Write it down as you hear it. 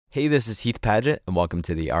Hey, this is Heath Paget, and welcome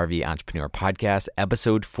to the RVE Entrepreneur Podcast,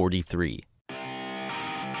 episode 43.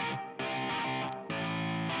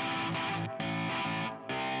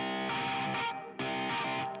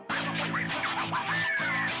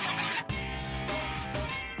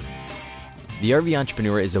 The RVE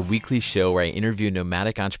Entrepreneur is a weekly show where I interview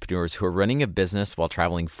nomadic entrepreneurs who are running a business while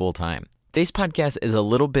traveling full-time. Today's podcast is a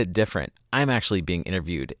little bit different. I'm actually being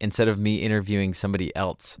interviewed instead of me interviewing somebody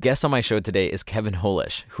else. Guest on my show today is Kevin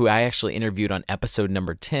Holish, who I actually interviewed on episode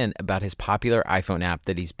number 10 about his popular iPhone app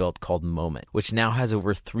that he's built called Moment, which now has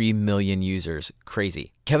over 3 million users.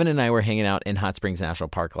 Crazy. Kevin and I were hanging out in Hot Springs National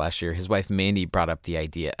Park last year. His wife Mandy brought up the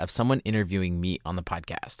idea of someone interviewing me on the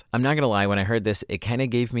podcast. I'm not going to lie, when I heard this, it kind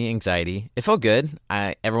of gave me anxiety. It felt good.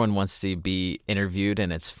 Everyone wants to be interviewed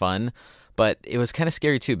and it's fun. But it was kind of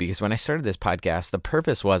scary too, because when I started this podcast, the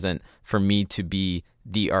purpose wasn't for me to be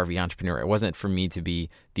the RV entrepreneur. It wasn't for me to be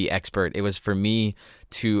the expert. It was for me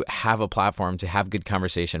to have a platform, to have good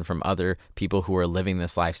conversation from other people who are living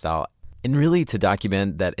this lifestyle, and really to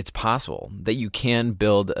document that it's possible, that you can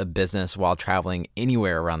build a business while traveling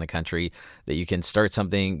anywhere around the country, that you can start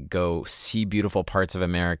something, go see beautiful parts of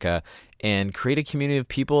America, and create a community of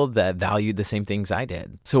people that valued the same things I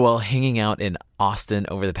did. So while hanging out in Austin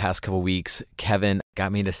over the past couple weeks, Kevin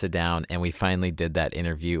got me to sit down and we finally did that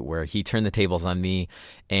interview where he turned the tables on me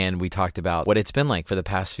and we talked about what it's been like for the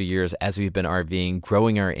past few years as we've been RVing,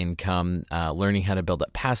 growing our income, learning how to build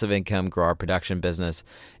up passive income, grow our production business,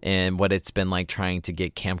 and what it's been like trying to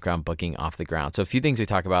get campground booking off the ground. So a few things we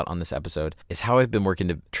talk about on this episode is how I've been working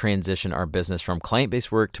to transition our business from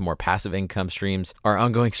client-based work to more passive income streams, our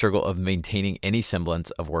ongoing struggle of maintaining any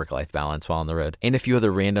semblance of work-life balance while on the road, and a few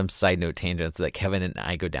other random side note tangents that Kevin and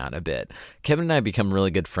I go down a bit. Kevin and I have become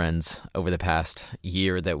really good friends over the past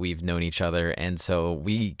year that we've known each other, and so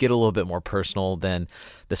we get a little bit more personal than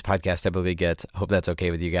this podcast typically gets. Hope that's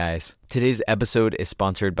okay with you guys. Today's episode is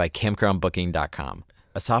sponsored by campgroundbooking.com,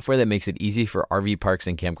 a software that makes it easy for RV parks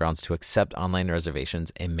and campgrounds to accept online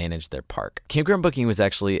reservations and manage their park. Campground booking was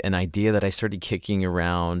actually an idea that I started kicking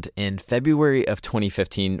around in February of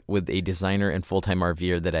 2015 with a designer and full-time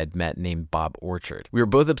RVer that I'd met named Bob Orchard. We were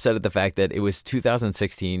both upset at the fact that it was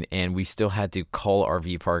 2016 and we still had to call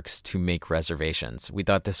RV parks to make reservations. We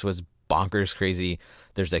thought this was bonkers crazy.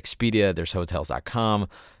 There's Expedia, there's Hotels.com,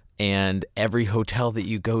 and every hotel that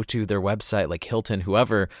you go to, their website, like Hilton,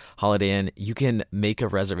 whoever, Holiday Inn, you can make a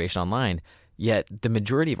reservation online. Yet the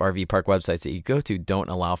majority of RV park websites that you go to don't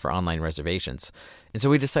allow for online reservations. And so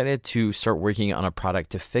we decided to start working on a product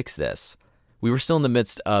to fix this. We were still in the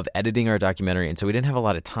midst of editing our documentary, and so we didn't have a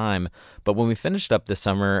lot of time. But when we finished up this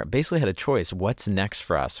summer, basically had a choice. What's next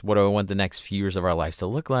for us? What do I want the next few years of our lives to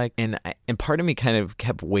look like? And part of me kind of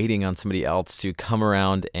kept waiting on somebody else to come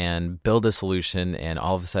around and build a solution. And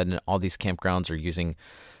all of a sudden, all these campgrounds are using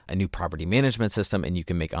a new property management system, and you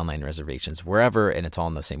can make online reservations wherever, and it's all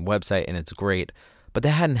on the same website, and it's great. But that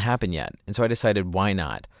hadn't happened yet. And so I decided, why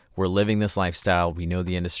not? We're living this lifestyle. We know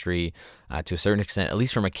the industry to a certain extent, at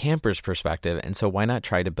least from a camper's perspective. And so why not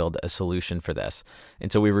try to build a solution for this? And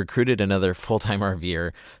so we recruited another full-time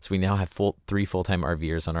RVer. So we now have three full-time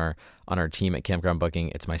RVers on our team at Campground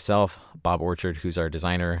Booking. It's myself, Bob Orchard, who's our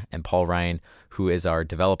designer, and Paul Ryan, who is our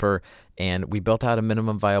developer. And we built out a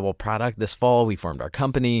minimum viable product this fall. We formed our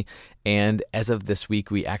company. And as of this week,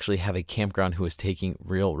 we actually have a campground who is taking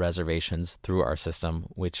real reservations through our system,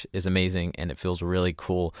 which is amazing. And it feels really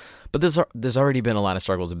cool. But there's already been a lot of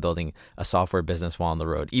struggles in building a software business while on the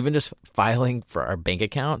road. Even just filing for our bank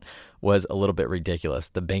account was a little bit ridiculous.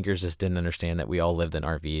 The bankers just didn't understand that we all lived in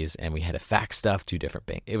RVs and we had to fax stuff to different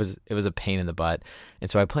banks. It was a pain in the butt. And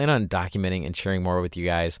so I plan on documenting and sharing more with you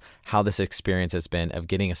guys how this experience has been of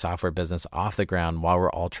getting a software business off the ground while we're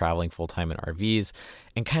all traveling full-time in RVs,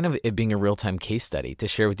 and kind of it being a real-time case study to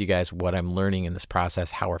share with you guys what I'm learning in this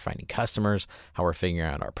process, how we're finding customers, how we're figuring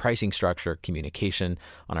out our pricing structure, communication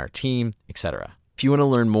on our team, etc. If you want to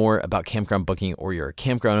learn more about campground booking, or you're a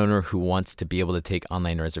campground owner who wants to be able to take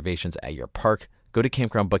online reservations at your park, go to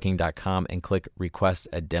campgroundbooking.com and click request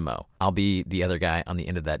a demo. I'll be the other guy on the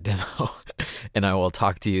end of that demo and I will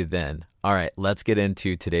talk to you then. All right, let's get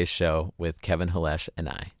into today's show with Kevin Holish and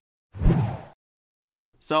I.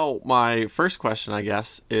 So my first question, I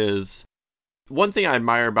guess, is one thing I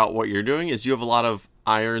admire about what you're doing is you have a lot of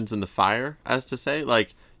irons in the fire, as to say,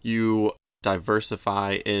 like you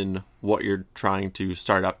diversify in what you're trying to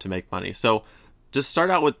start up to make money. So just start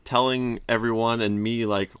out with telling everyone and me,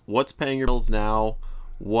 like, what's paying your bills now,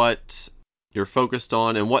 what you're focused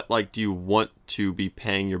on, and what, like, do you want to be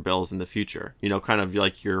paying your bills in the future? You know, kind of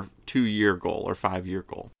like your 2-year goal or 5-year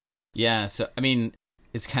goal. Yeah. So, I mean,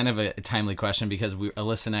 it's kind of a timely question because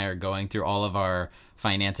Alyssa and I are going through all of our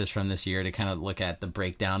finances from this year to kind of look at the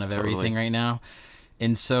breakdown of everything right now.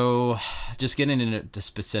 And so just getting into the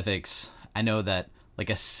specifics, I know that like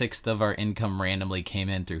a sixth of our income randomly came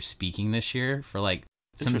in through speaking this year for like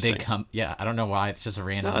some big yeah, I don't know why. It's just a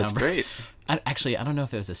random number. That's great. I don't know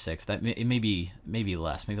if it was a sixth. It may be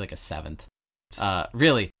less, maybe like a seventh.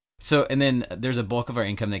 Really. So, and then there's a bulk of our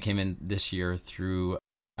income that came in this year through,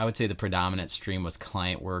 I would say the predominant stream was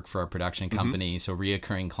client work for our production company. So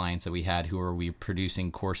reoccurring clients that we had who were we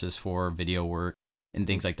producing courses for, video work, and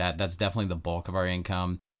things like that. That's definitely the bulk of our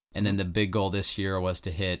income. And then the big goal this year was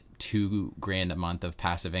to hit $2,000 a month of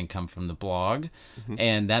passive income from the blog.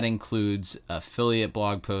 And that includes affiliate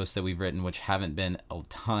blog posts that we've written, which haven't been a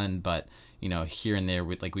ton, but you know, here and there,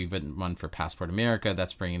 we've written one for Passport America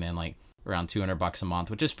that's bringing in like around $200 a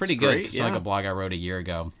month, which is pretty good. It's like a blog I wrote a year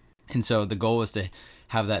ago. And so the goal was to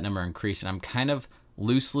have that number increase. And I'm kind of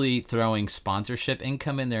loosely throwing sponsorship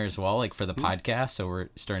income in there as well, like for the podcast. So we're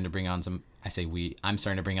starting to bring on some, I'm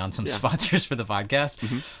starting to bring on some sponsors for the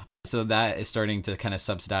podcast. So that is starting to kind of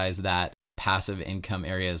subsidize that passive income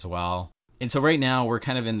area as well. And so right now we're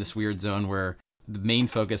kind of in this weird zone where the main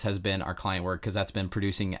focus has been our client work because that's been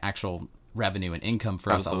producing actual revenue and income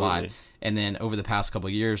for us a lot. And then over the past couple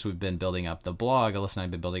of years, we've been building up the blog. Alyssa and I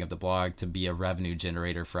have been building up the blog to be a revenue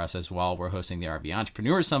generator for us as well. We're hosting the RVE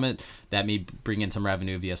Entrepreneur Summit. That may bring in some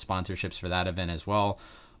revenue via sponsorships for that event as well.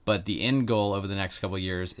 But the end goal over the next couple of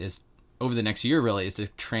years is, over the next year really, is to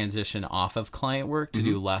transition off of client work to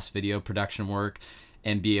do less video production work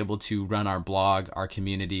and be able to run our blog, our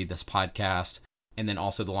community, this podcast, and then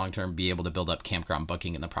also the long term be able to build up campground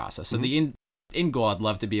booking in the process. So the end goal, I'd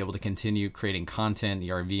love to be able to continue creating content, the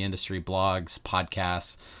RV industry, blogs,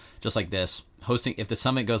 podcasts, just like this, hosting, if the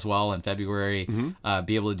summit goes well in February,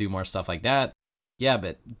 be able to do more stuff like that. Yeah,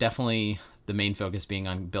 but definitely the main focus being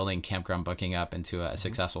on building campground booking up into a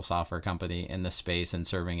successful software company in this space and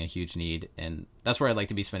serving a huge need. And that's where I'd like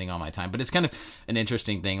to be spending all my time. But it's kind of an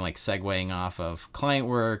interesting thing, like segueing off of client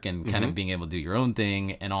work and kind of being able to do your own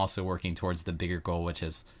thing and also working towards the bigger goal, which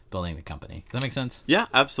is building the company. Does that make sense? Yeah,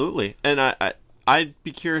 absolutely. And I'd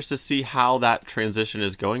be curious to see how that transition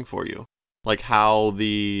is going for you. Like how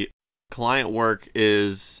the client work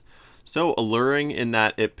is so alluring in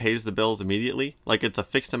that it pays the bills immediately. Like it's a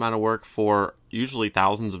fixed amount of work for usually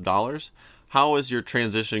thousands of dollars. How is your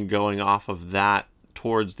transition going off of that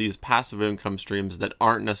towards these passive income streams that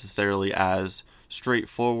aren't necessarily as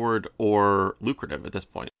straightforward or lucrative at this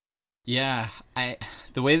point? Yeah,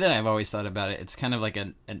 the way that I've always thought about it, it's kind of like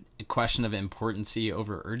a question of importancy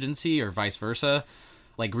over urgency or vice versa.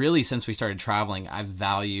 Like really, since we started traveling, I've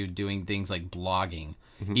valued doing things like blogging,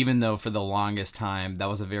 even though for the longest time, that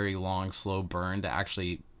was a very long, slow burn to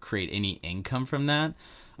actually create any income from that,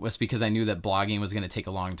 was because I knew that blogging was going to take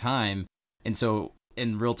a long time. And so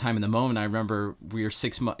in real time in the moment, I remember we were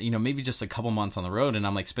 6 months, maybe just a couple months on the road, and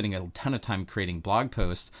I'm like spending a ton of time creating blog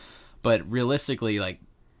posts. But realistically, like,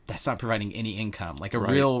 that's not providing any income. Like a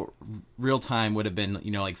real time would have been,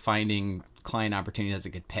 like finding client opportunities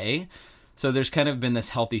that could pay. So there's kind of been this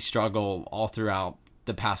healthy struggle all throughout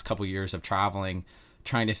the past couple years of traveling,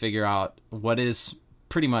 trying to figure out what is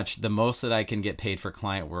pretty much the most that I can get paid for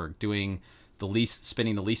client work, spending the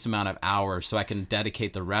least amount of hours so I can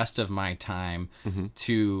dedicate the rest of my time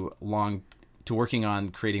to working on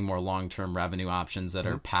creating more long-term revenue options that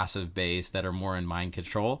are passive based, that are more in mind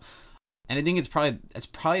control. And I think it's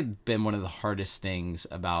probably been one of the hardest things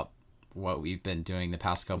about what we've been doing the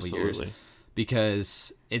past couple of years,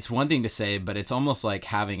 because it's one thing to say, but it's almost like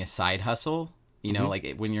having a side hustle,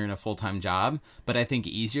 like when you're in a full-time job. But I think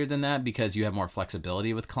easier than that because you have more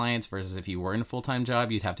flexibility with clients versus if you were in a full-time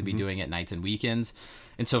job, you'd have to be doing it nights and weekends.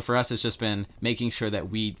 And so for us, it's just been making sure that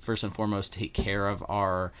we first and foremost take care of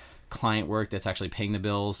our client work that's actually paying the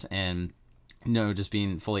bills. And just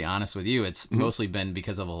being fully honest with you, it's mostly been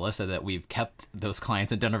because of Alyssa that we've kept those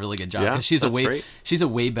clients and done a really good job, because she's a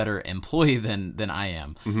way better employee than I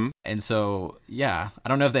am. And so, yeah, I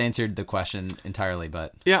don't know if that answered the question entirely,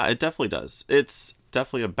 but yeah, it definitely does. It's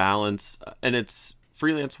definitely a balance, and it's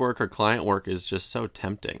freelance work or client work is just so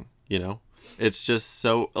tempting, It's just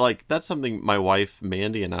so, like, that's something my wife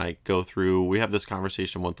Mandy and I go through. We have this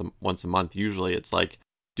conversation once a month. Usually it's like,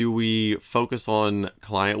 do we focus on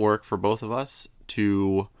client work for both of us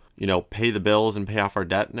to, pay the bills and pay off our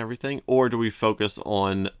debt and everything? Or do we focus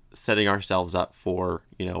on setting ourselves up for,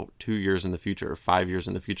 2 years in the future, 5 years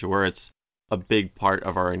in the future, where it's a big part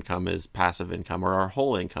of our income is passive income, or our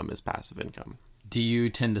whole income is passive income? Do you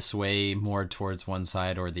tend to sway more towards one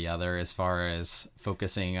side or the other as far as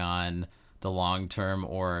focusing on the long term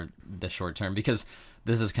or the short term? Because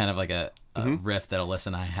this is kind of like a riff that Alyssa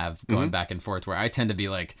and I have going back and forth, where I tend to be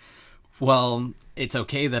like, well, it's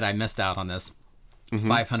okay that I missed out on this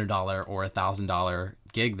 $500 or $1,000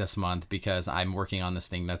 gig this month because I'm working on this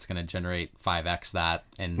thing that's going to generate 5x that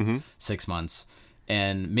in 6 months.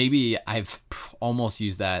 And maybe I've almost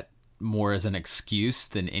used that more as an excuse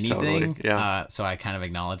than anything. Totally. Yeah. So I kind of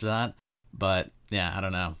acknowledge that. But yeah, I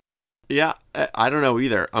don't know. Yeah, I don't know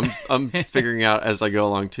either. I'm figuring out as I go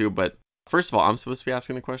along too. But first of all, I'm supposed to be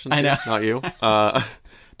asking the questions. I know, not you.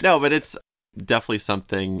 No, but it's definitely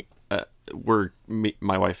something.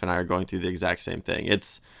 My wife and I are going through the exact same thing.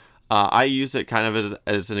 It's I use it kind of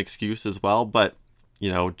as an excuse as well, but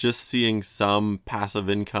just seeing some passive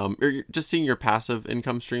income, or just seeing your passive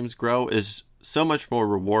income streams grow is so much more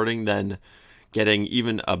rewarding than getting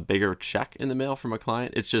even a bigger check in the mail from a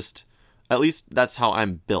client. It's just, at least that's how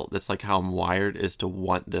I'm built. That's like how I'm wired, is to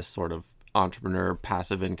want this sort of entrepreneur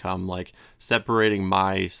passive income, like separating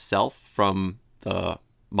myself from the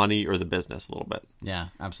money or the business a little bit. Yeah,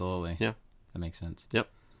 absolutely. Yeah. That makes sense. Yep.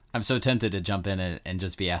 I'm so tempted to jump in and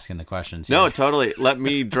just be asking the questions here. No, totally. Let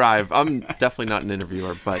me drive. I'm definitely not an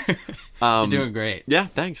interviewer, but you're doing great. Yeah,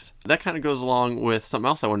 thanks. That kind of goes along with something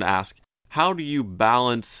else I wanted to ask. How do you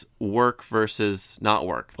balance work versus not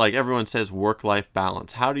work? Like everyone says work-life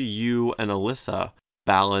balance. How do you and Alyssa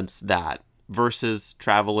balance that versus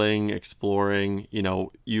traveling, exploring?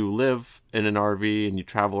 You live in an RV and you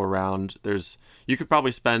travel around. You could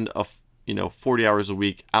probably spend 40 hours a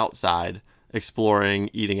week outside exploring,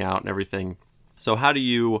 eating out and everything. So how do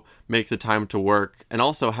you make the time to work? And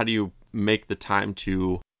also, how do you make the time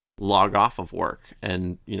to log off of work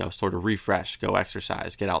and, sort of refresh, go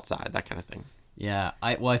exercise, get outside, that kind of thing? Yeah.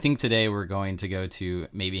 I think today we're going to go to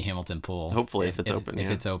maybe Hamilton Pool. Hopefully, if it's open.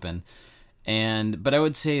 If it's open. But I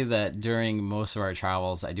would say that during most of our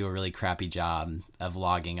travels, I do a really crappy job of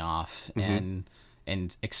logging off and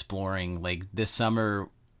exploring. Like this summer,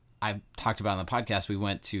 I've talked about on the podcast, we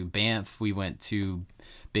went to Banff, we went to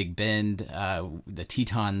Big Bend, the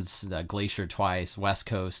Tetons, the Glacier twice, West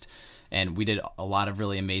Coast, and we did a lot of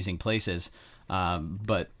really amazing places.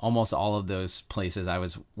 But almost all of those places, I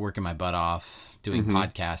was working my butt off, doing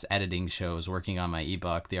podcasts, editing shows, working on my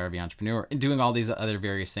ebook, The RV Entrepreneur, and doing all these other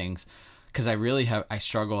various things. Because I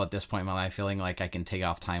struggle at this point in my life feeling like I can take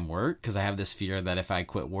off time work, because I have this fear that if I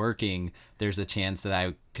quit working, there's a chance that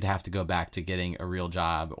I could have to go back to getting a real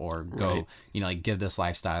job or go, like give this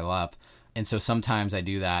lifestyle up. And so sometimes I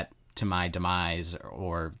do that to my demise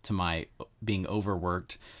or to my being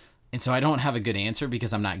overworked. And so I don't have a good answer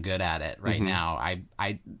because I'm not good at it right now.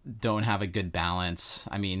 I don't have a good balance.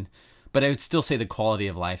 I mean, but I would still say the quality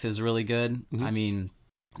of life is really good. I mean,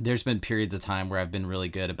 there's been periods of time where I've been really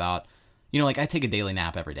good about, like I take a daily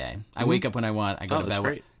nap every day. I wake up when I want. I go to bed.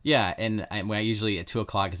 Great. Yeah, and I usually at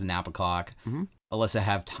 2:00 is a nap o'clock.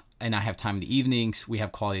 Alyssa and I have time in the evenings. We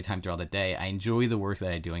have quality time throughout the day. I enjoy the work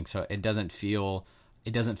that I'm doing, so it doesn't feel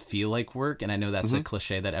like work. And I know that's a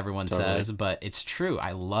cliche that everyone says, but it's true.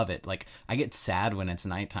 I love it. Like I get sad when it's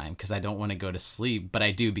nighttime because I don't want to go to sleep, but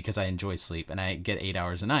I do because I enjoy sleep and I get 8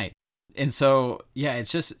 hours a night. And so yeah,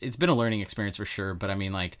 it's been a learning experience for sure. But I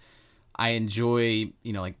mean, like, I enjoy,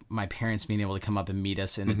 like my parents being able to come up and meet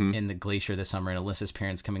us in the Glacier this summer, and Alyssa's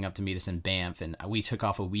parents coming up to meet us in Banff, and we took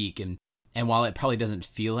off a week. And while it probably doesn't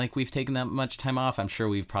feel like we've taken that much time off, I'm sure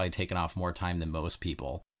we've probably taken off more time than most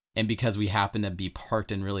people. And because we happen to be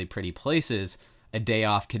parked in really pretty places, a day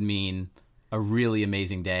off could mean a really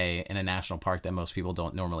amazing day in a national park that most people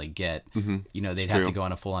don't normally get. They'd have to go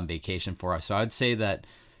on a full-on vacation for us. So I would say that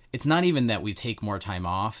it's not even that we take more time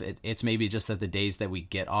off. It's maybe just that the days that we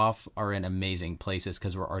get off are in amazing places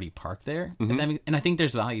because we're already parked there. And I think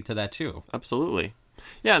there's value to that too. Absolutely.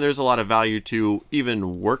 Yeah, there's a lot of value to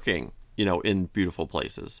even working, in beautiful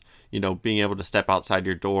places. Being able to step outside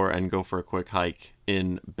your door and go for a quick hike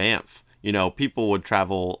in Banff. People would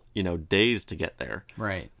travel, days to get there.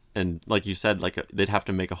 Right. And like you said, they'd have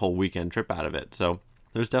to make a whole weekend trip out of it. So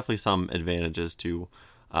there's definitely some advantages to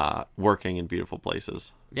working in beautiful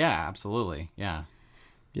places. Yeah, absolutely. Yeah.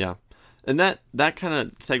 Yeah. And that kind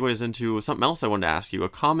of segues into something else I wanted to ask you. A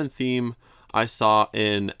common theme I saw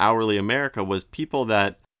in Hourly America was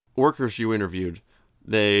workers you interviewed,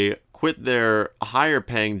 they quit their higher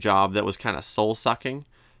paying job that was kind of soul sucking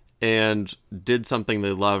and did something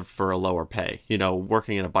they loved for a lower pay,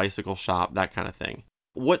 working in a bicycle shop, that kind of thing.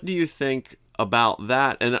 What do you think about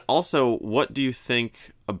that? And also, what do you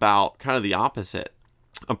think about kind of the opposite?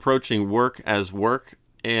 Approaching work as work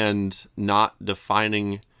and not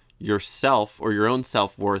defining yourself or your own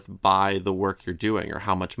self-worth by the work you're doing or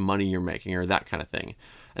how much money you're making or that kind of thing.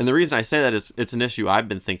 And the reason I say that is it's an issue I've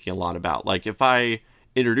been thinking a lot about. Like if I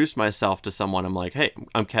introduce myself to someone, I'm like, hey,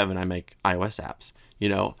 I'm Kevin, I make iOS apps.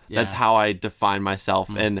 Yeah. That's how I define myself.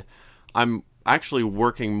 And I'm actually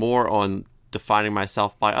working more on defining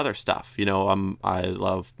myself by other stuff. I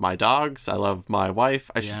love my dogs. I love my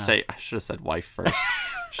wife. I should have said wife first.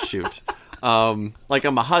 Shoot. Like,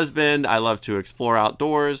 I'm a husband. I love to explore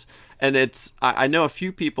outdoors. And I know a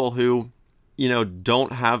few people who,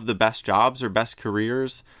 don't have the best jobs or best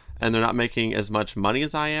careers, and they're not making as much money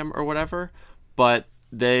as I am or whatever, but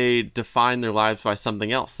they define their lives by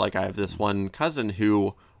something else. Like, I have this one cousin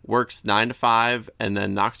who works 9 to 5 and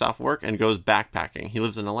then knocks off work and goes backpacking. He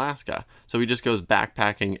lives in Alaska. So he just goes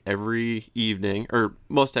backpacking every evening, or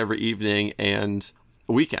most every evening, and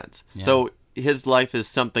weekends. Yeah. So his life is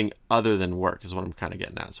something other than work, is what I'm kind of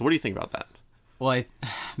getting at. So what do you think about that? Well, I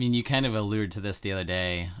mean, you kind of alluded to this the other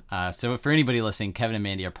day. So for anybody listening, Kevin and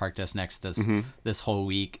Mandy are parked us next this whole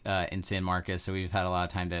week in San Marcos. So we've had a lot of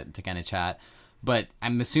time to kind of chat. But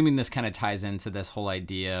I'm assuming this kind of ties into this whole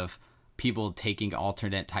idea of people taking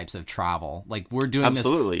alternate types of travel. Like, we're doing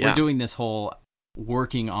we're doing this whole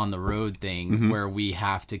working on the road thing where we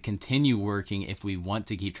have to continue working if we want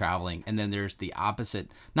to keep traveling. And then there's the opposite,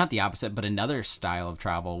 not the opposite, but another style of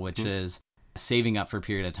travel, which is saving up for a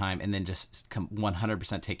period of time and then just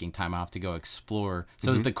 100% taking time off to go explore.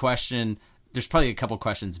 So is the question, there's probably a couple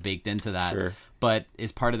questions baked into that, but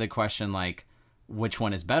is part of the question like, which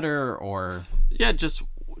one is better? Or just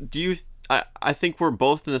I think we're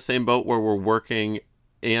both in the same boat where we're working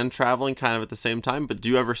and traveling kind of at the same time, but do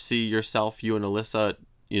you ever see yourself, you and Alyssa,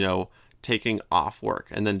 taking off work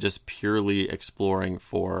and then just purely exploring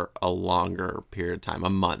for a longer period of time, a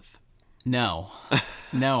month? No,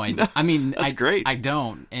 I mean, that's great. I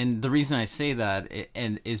don't. And the reason I say that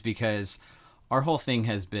is because our whole thing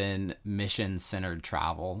has been mission-centered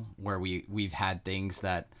travel, where we've had things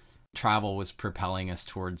that travel was propelling us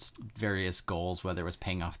towards various goals, whether it was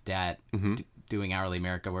paying off debt, doing Hourly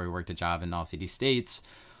America, where we worked a job in all 50 states,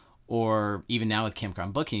 or even now with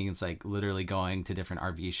campground booking, it's like literally going to different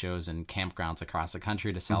RVE shows and campgrounds across the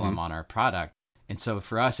country to sell them on our product. And so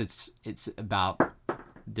for us, it's about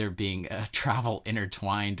there being a travel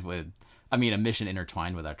intertwined with, a mission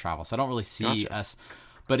intertwined with our travel. So I don't really see us.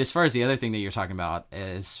 But as far as the other thing that you're talking about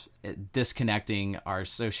is disconnecting our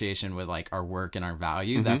association with like our work and our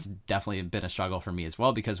value, that's definitely been a struggle for me as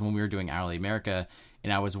well, because when we were doing Hourly America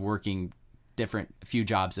and I was working few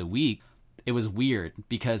jobs a week, it was weird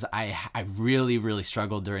because I really, really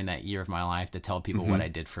struggled during that year of my life to tell people what I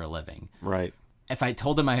did for a living. Right. If I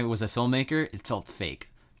told them I was a filmmaker, it felt fake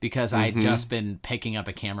because I had just been picking up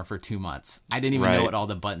a camera for 2 months. I didn't even know what all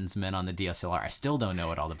the buttons meant on the DSLR. I still don't know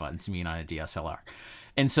what all the buttons mean on a DSLR.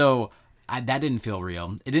 And so that didn't feel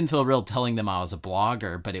real. It didn't feel real telling them I was a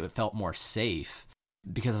blogger, but it felt more safe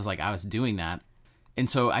because I was like, I was doing that. And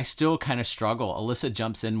so I still kind of struggle. Alyssa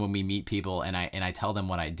jumps in when we meet people and I tell them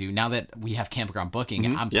what I do. Now that we have campground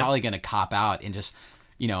booking, I'm probably going to cop out and just,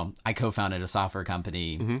 I co-founded a software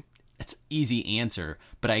company. It's an easy answer,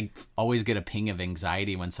 but I always get a ping of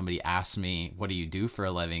anxiety when somebody asks me, what do you do for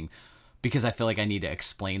a living? Because I feel like I need to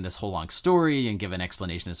explain this whole long story and give an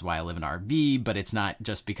explanation as to why I live in RV, but it's not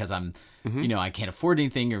just because I'm, I can't afford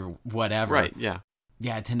anything or whatever. Right, yeah.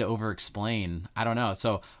 Yeah, I tend to over-explain. I don't know.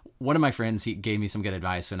 So one of my friends, he gave me some good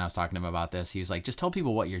advice, and I was talking to him about this. He was like, just tell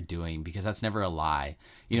people what you're doing, because that's never a lie.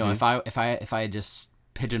 If I had just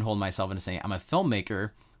pigeonholed myself into saying I'm a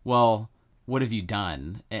filmmaker, well, what have you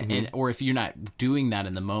done? And or if you're not doing that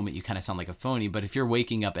in the moment, you kind of sound like a phony. But if you're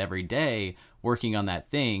waking up every day working on that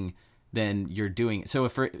thing, then you're doing it. So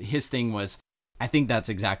if his thing was, I think that's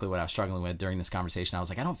exactly what I was struggling with during this conversation. I was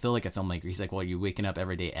like, I don't feel like a filmmaker. He's like, well, are you waking up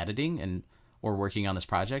every day editing or working on this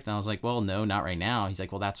project? And I was like, well, no, not right now. He's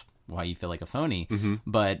like, well, that's why you feel like a phony.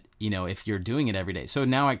 But, if you're doing it every day. So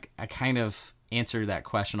now I kind of answer that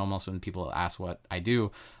question almost when people ask what I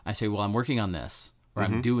do. I say, well, I'm working on this or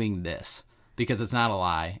I'm doing this, because it's not a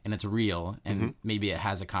lie and it's real. And maybe it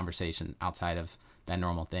has a conversation outside of that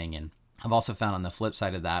normal thing. And I've also found on the flip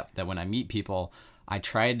side of that when I meet people, I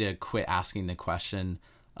try to quit asking the question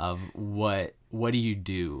of what do you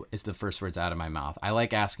do is the first words out of my mouth. I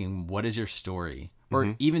like asking, what is your story?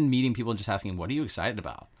 Or even meeting people and just asking, what are you excited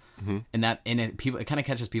about? And it kind of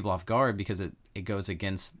catches people off guard because it goes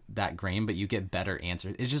against that grain, but you get better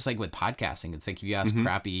answers. It's just like with podcasting. It's like if you ask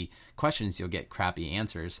crappy questions, you'll get crappy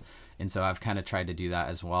answers. And so I've kind of tried to do that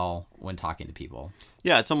as well when talking to people.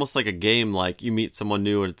 Yeah, it's almost like a game. Like you meet someone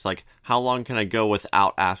new and it's like, how long can I go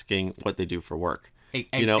without asking what they do for work?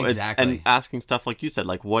 Exactly. And asking stuff like you said,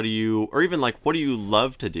 like, what do you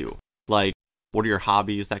love to do? Like, what are your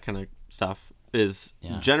hobbies? That kind of stuff. is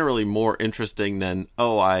generally more interesting than,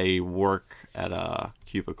 oh, I work at a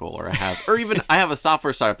cubicle, or I have a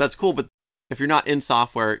software startup. That's cool, but if you're not in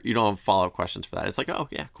software, you don't have follow-up questions for that. It's like, oh,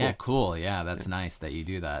 yeah, cool. Yeah, cool. Yeah, that's nice that you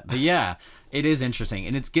do that. But yeah, it is interesting.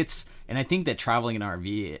 And and I think that traveling in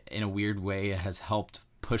RV in a weird way has helped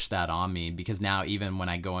push that on me, because now even when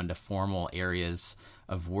I go into formal areas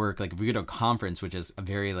of work, like if we go to a conference, which is a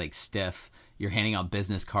very like stiff, you're handing out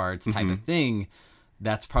business cards type of thing,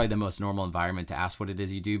 that's probably the most normal environment to ask what it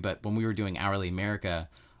is you do. But when we were doing Hourly America,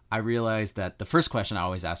 I realized that the first question I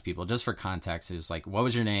always ask people, just for context, is like, what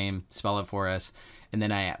was your name? Spell it for us. And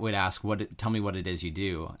then I would ask, tell me what it is you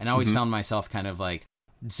do. And I always found myself kind of like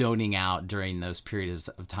zoning out during those periods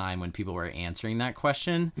of time when people were answering that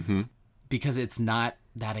question, because it's not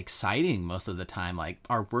that exciting most of the time. Like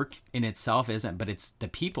our work in itself isn't, but it's the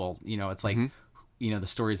people, it's like, the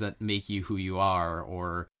stories that make you who you are,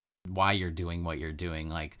 or why you're doing what you're doing.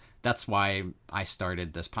 Like that's why I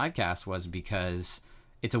started this podcast, was because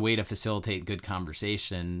it's a way to facilitate good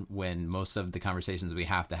conversation when most of the conversations we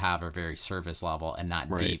have to have are very surface level and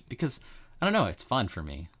not deep, because I don't know, it's fun for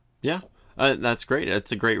me. Yeah. That's great.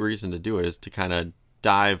 It's a great reason to do it, is to kind of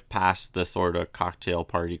dive past the sort of cocktail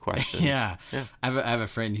party questions. Yeah. I have a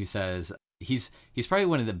friend who says he's probably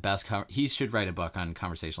one of the best. He should write a book on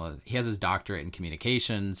conversational. He has his doctorate in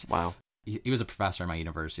communications. Wow. He was a professor at my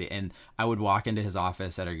university, and I would walk into his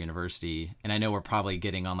office at our university, and I know we're probably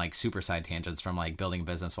getting on like super side tangents from like building a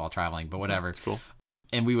business while traveling, but whatever. That's cool.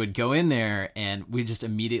 And we would go in there and we just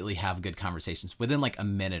immediately have good conversations within like a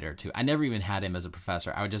minute or two. I never even had him as a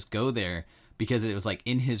professor. I would just go there because it was like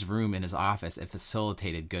in his room, in his office, it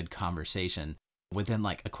facilitated good conversation within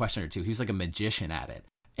like a question or two. He was like a magician at it.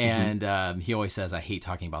 And he always says, I hate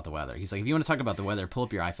talking about the weather. He's like, if you want to talk about the weather, pull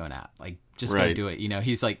up your iPhone app. Like, just go do it.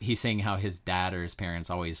 He's saying how his dad or his parents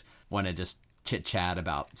always want to just chit chat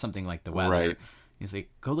about something like the weather. Right. He's like,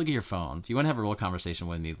 go look at your phone. If you want to have a real conversation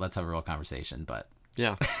with me, let's have a real conversation. But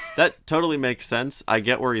yeah, that totally makes sense. I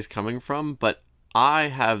get where he's coming from, but I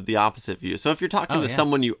have the opposite view. So if you're talking to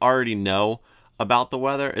someone you already know about the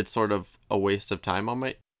weather, it's sort of a waste of time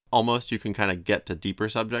almost. You can kind of get to deeper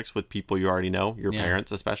subjects with people you already know, your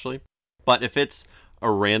parents especially. But if it's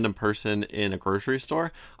a random person in a grocery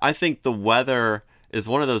store, I think the weather is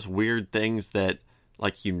one of those weird things that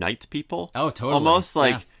like unites people. Oh, totally. Almost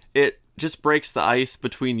like it just breaks the ice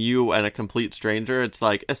between you and a complete stranger. It's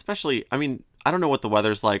like, especially, I mean, I don't know what the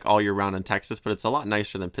weather's like all year round in Texas, but it's a lot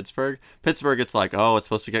nicer than Pittsburgh. Pittsburgh, it's like, oh, it's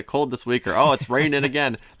supposed to get cold this week, or oh, it's raining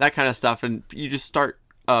again, that kind of stuff. And you just start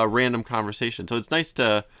a random conversation. So it's nice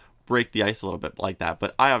to break the ice a little bit like that.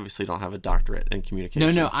 But I obviously don't have a doctorate in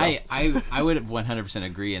communication. No, so. I would 100%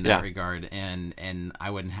 agree in that regard. And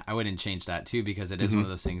I wouldn't change that too, because it is one of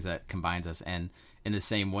those things that combines us. And in the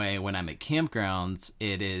same way, when I'm at campgrounds,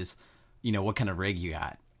 it is, what kind of rig you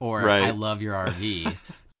got? Or I love your RV.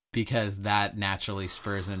 Because that naturally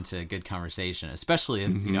spurs into good conversation, especially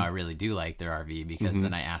if, I really do like their RV, because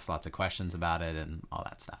then I ask lots of questions about it and all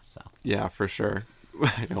that stuff. So yeah, for sure.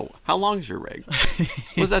 How long is your rig?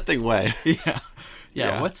 What does that thing weigh?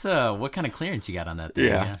 Yeah. What kind of clearance you got on that thing?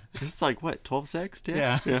 Yeah. It's like, what, 12.6?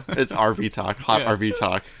 Yeah. It's RV talk, hot RV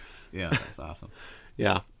talk. Yeah, that's awesome.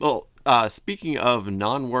 Yeah. Well, speaking of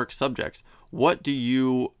non-work subjects, what do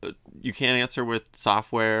you can't answer with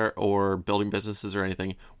software or building businesses or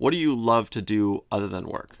anything. What do you love to do other than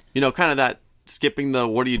work? Kind of that skipping the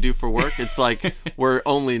what do you do for work? It's like we're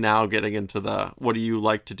only now getting into the what do you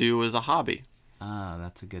like to do as a hobby?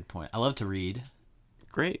 That's a good point. I love to read.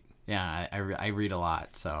 Great. Yeah, I read a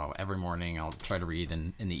lot. So every morning I'll try to read,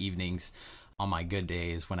 in the evenings on my good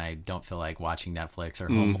days when I don't feel like watching Netflix or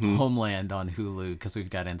Homeland on Hulu, because we've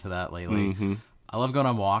got into that lately. I love going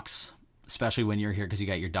on walks, especially when you're here because you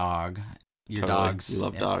got your dog. Dogs. You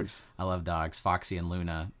love dogs. I love dogs. Foxy and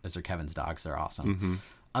Luna, those are Kevin's dogs. They're awesome.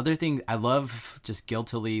 Other thing, I love just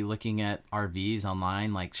guiltily looking at RVs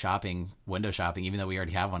online, like window shopping, even though we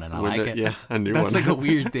already have one and I like it. Yeah, a new That's one. like a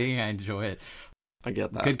weird thing. I enjoy it. I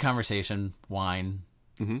get that. Good conversation, wine,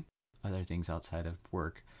 other things outside of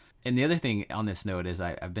work. And the other thing on this note is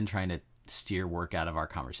I've been trying to steer work out of our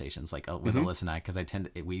conversations, like with Alyssa and I, because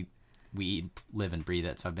we eat, live, and breathe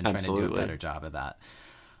it. So I've been trying to do a better job of that.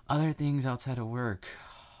 Other things outside of work.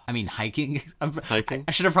 I mean, hiking.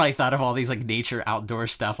 I should have probably thought of all these like nature outdoor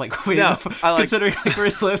stuff. Considering like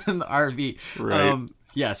we're living in the RV.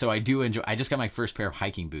 Right. So I do enjoy. I just got my first pair of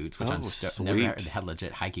hiking boots, which never had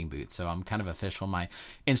legit hiking boots. So I'm kind of official. My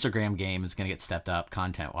Instagram game is going to get stepped up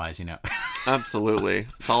content wise. Absolutely.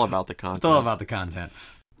 It's all about the content. It's all about the content.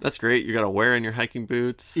 That's great. You got to wear in your hiking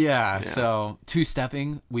boots. Yeah. So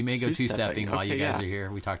two-stepping. We may go Two-stepping. two-stepping while you guys Okay, are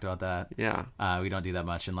here. We talked about that. Yeah. We don't do that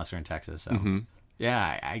much unless we're in Texas. So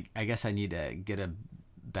yeah, I guess I need to get a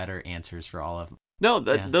better answers for all of them. No,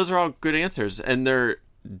 those are all good answers, and they're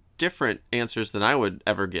different answers than I would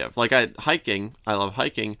ever give. Like hiking, I love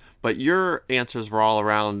hiking, but your answers were all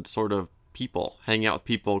around sort of people, hanging out with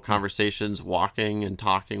people, conversations, walking and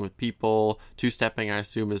talking with people. Two-stepping, I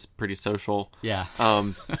assume, is pretty social. Yeah.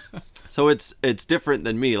 So it's different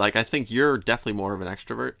than me. Like, I think you're definitely more of an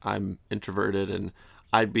extrovert. I'm introverted, and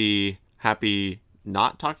I'd be happy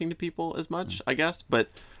not talking to people as much, I guess. But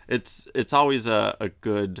it's always a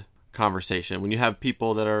good conversation when you have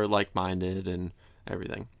people that are like-minded and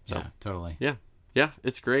everything. So, yeah, totally. Yeah,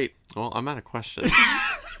 it's great. Well, I'm out of questions.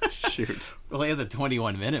 Shoot. Well, we have the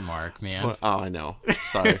 21-minute mark, man. Well, oh, I know.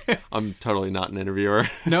 Sorry. I'm totally not an interviewer.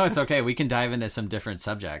 No, it's okay. We can dive into some different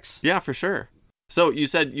subjects. Yeah, for sure. So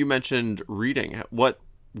you mentioned reading. What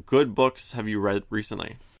good books have you read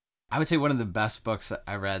recently? I would say one of the best books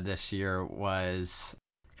I read this year was,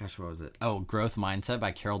 what was it? Oh, Growth Mindset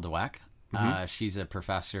by Carol Dweck. She's a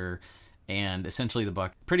professor, and essentially the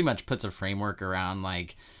book pretty much puts a framework around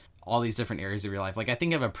like all these different areas of your life. Like, I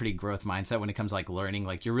think I have a pretty growth mindset when it comes to like learning.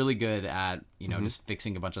 Like, you're really good at, just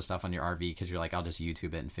fixing a bunch of stuff on your RV because you're like, I'll just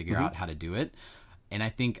YouTube it and figure out how to do it. And I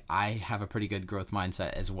think I have a pretty good growth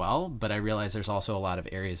mindset as well, but I realize there's also a lot of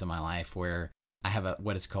areas in my life where I have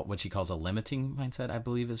what she calls a limiting mindset, I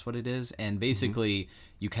believe is what it is. And basically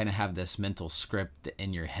you kind of have this mental script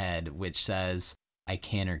in your head which says I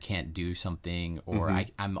can or can't do something, or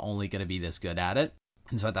I'm only going to be this good at it.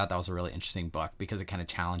 And so I thought that was a really interesting book because it kind of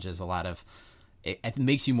challenges a lot of it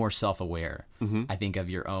makes you more self-aware, I think, of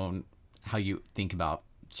your own, how you think about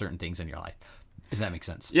certain things in your life, if that makes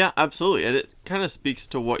sense. Yeah, absolutely. And it kind of speaks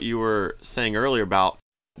to what you were saying earlier about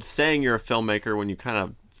saying you're a filmmaker when you kind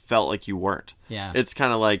of felt like you weren't. Yeah. It's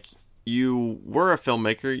kind of like you were a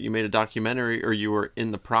filmmaker, you made a documentary, or you were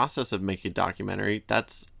in the process of making a documentary.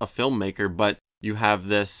 That's a filmmaker, but you have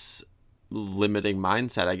this limiting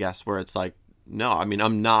mindset, I guess, where it's like, no, I mean,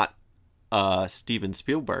 I'm not Steven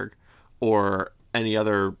Spielberg or any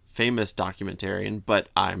other famous documentarian, but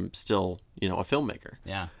I'm still, a filmmaker.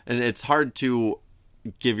 Yeah. And it's hard to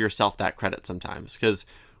give yourself that credit sometimes, because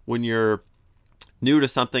when you're new to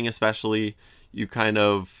something, especially, you kind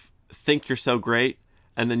of think you're so great,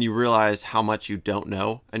 and then you realize how much you don't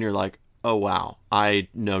know, and you're like, oh wow, I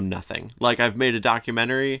know nothing. Like, I've made a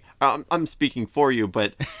documentary. I'm speaking for you,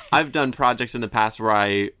 but I've done projects in the past where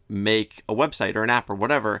I make a website or an app or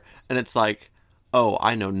whatever, and it's like, oh,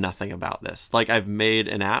 I know nothing about this. Like, I've made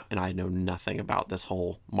an app and I know nothing about this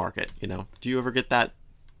whole market. Do you ever get that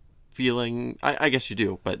feeling? I guess you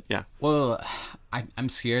do, but yeah. Well, I'm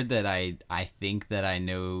scared that I think that I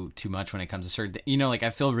know too much when it comes to certain like,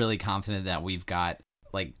 I feel really confident that we've got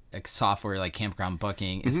like a software like Campground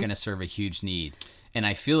Booking is going to serve a huge need. And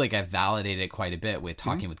I feel like I've validated it quite a bit with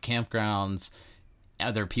talking with campgrounds,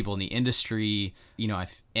 other people in the industry,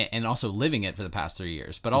 and also living it for the past 3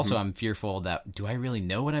 years. But also I'm fearful that, do I really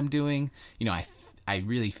know what I'm doing? I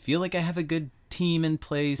really feel like I have a good team in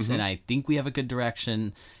place and I think we have a good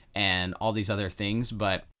direction and all these other things,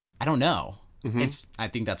 but I don't know. I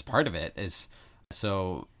think that's part of it is,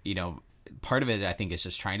 so, part of it, I think, is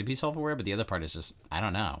just trying to be self-aware, but the other part is just, I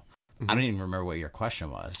don't know. I don't even remember what your question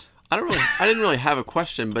was. I didn't really have a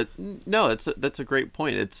question, but no, that's a great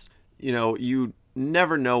point. It's, you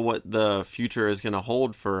never know what the future is going to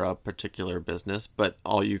hold for a particular business, but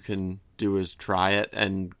all you can do is try it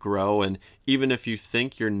and grow. And even if you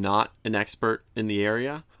think you're not an expert in the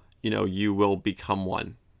area, you will become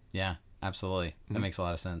one. Yeah, absolutely. That makes a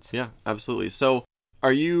lot of sense. Yeah, absolutely. So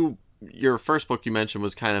your first book you mentioned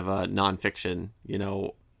was kind of a nonfiction,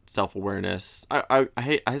 self-awareness. I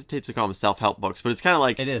hesitate to call them self-help books, but it's kind of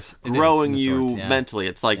like growing you mentally.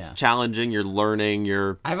 It's like challenging, you're learning,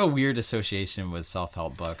 I have a weird association with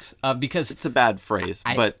self-help books because it's a bad phrase,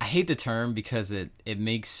 but I hate the term because it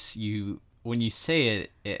makes you, when you say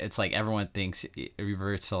it, it's like everyone thinks it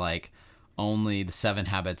reverts to like only the 7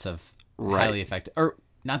 habits of highly effective, or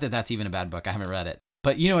not that that's even a bad book. I haven't read it.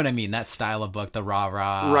 But you know what I mean? That style of book, the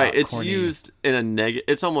rah-rah. Right. It's corny. used in a negative,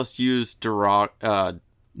 it's almost used in a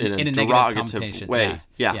derogative way.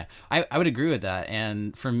 Yeah. I would agree with that.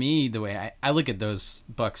 And for me, the way I look at those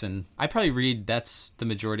books, and I probably read, that's the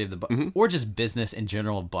majority of the book, or just business in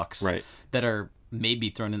general books that are maybe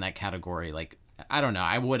thrown in that category. Like, I don't know.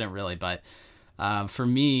 I wouldn't really, but for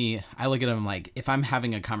me, I look at them like, if I'm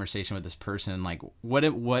having a conversation with this person, like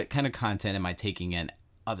what kind of content am I taking in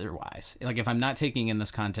otherwise? Like, if I'm not taking in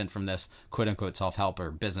this content from this quote unquote self-help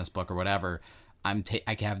or business book or whatever, I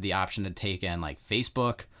have the option to take in like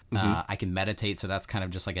Facebook I can meditate, so that's kind of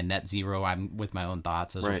just like a net zero. I'm with my own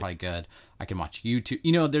thoughts. Those are probably good. I can watch YouTube.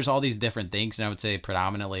 You know, there's all these different things, and I would say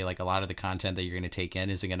predominantly, like a lot of the content that you're going to take in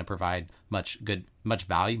isn't going to provide much good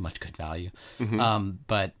value.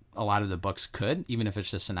 But a lot of the books could, even if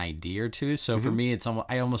it's just an idea or two. So for me, it's almost,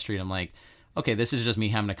 I almost treat them like, okay, this is just me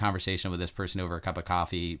having a conversation with this person over a cup of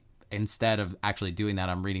coffee. Instead of actually doing that,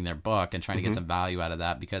 I'm reading their book and trying to get some value out of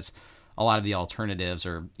that, because a lot of the alternatives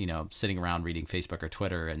are, you know, sitting around reading Facebook or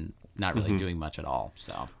Twitter and not really doing much at all.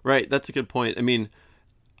 So right, that's a good point. I mean,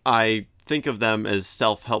 I think of them as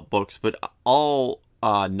self-help books, but all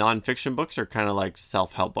nonfiction books are kind of like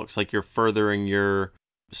self-help books. Like you're furthering your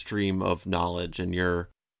stream of knowledge and your,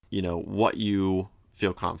 you know, what you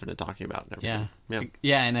feel confident talking about and everything.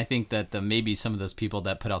 Yeah, and I think that maybe some of those people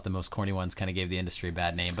that put out the most corny ones kind of gave the industry a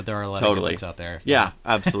bad name, but there are a lot of good books out there. Yeah,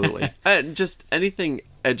 absolutely. And just anything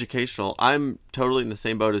educational. I'm totally in the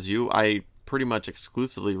same boat as you. I pretty much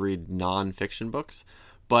exclusively read nonfiction books,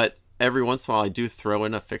 but every once in a while I do throw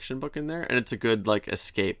in a fiction book in there, and it's a good like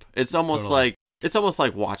escape. It's almost like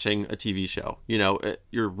watching a TV show. You know,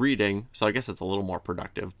 you're reading, so I guess it's a little more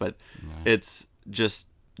productive, but it's just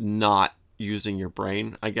not using your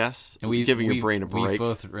brain, I guess, and giving your brain a break. We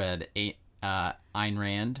both read Ayn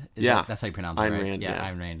Rand. That's how you pronounce it, Ayn right? Rand,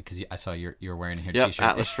 Ayn Rand, because I saw you're wearing her t-shirt. T-shirt.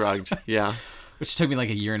 Atlas Shrugged, yeah. Which took me like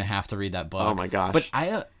a year and a half to read that book. Oh my gosh. But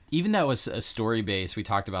I even that was a story based. We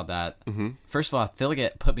talked about that. First of all, I feel like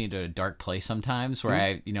it put me into a dark place sometimes where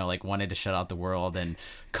I, you know, like wanted to shut out the world and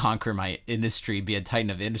conquer my industry, be a titan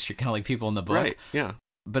of industry, kind of like people in the book. Right, yeah.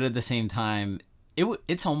 But at the same time,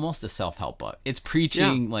 it's almost a self-help book. It's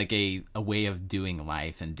preaching like a way of doing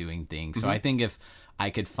life and doing things. So I think if I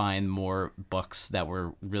could find more books that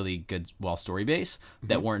were really good, well, story-based,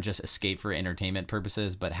 that weren't just escape for entertainment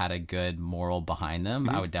purposes, but had a good moral behind them,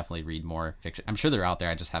 I would definitely read more fiction. I'm sure they're out there.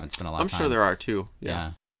 I just haven't spent a lot of time. I'm sure there are too.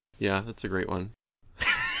 Yeah. Yeah, that's a great one.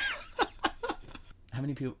 How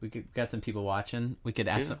many people? We got some people watching. We could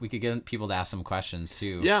ask. We could get people to ask some questions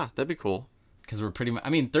too. Yeah, that'd be cool. Because we're pretty much. I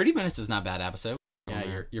mean, 30 minutes is not a bad episode.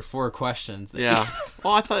 Yeah, your 4 questions. Yeah.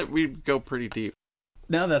 Well, I thought we'd go pretty deep.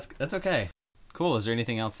 No, that's okay. Cool. Is there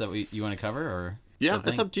anything else that you want to cover, or? Yeah,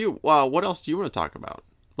 that's up to you. What else do you want to talk about?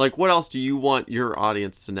 Like, what else do you want your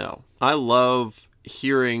audience to know? I love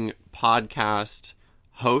hearing podcast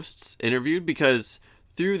hosts interviewed, because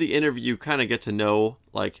through the interview you kind of get to know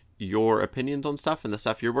like your opinions on stuff and the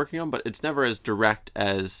stuff you're working on, but it's never as direct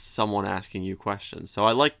as someone asking you questions. So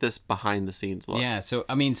I like this behind the scenes look. Yeah. So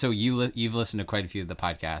I mean, you've listened to quite a few of the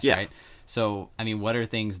podcasts, right? So I mean, what are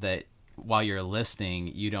things that while you're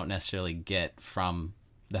listening you don't necessarily get from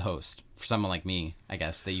the host, for someone like me, I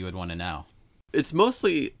guess, that you would want to know? It's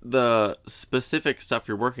mostly the specific stuff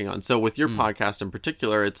you're working on. So with your podcast in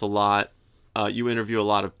particular, it's a lot. You interview a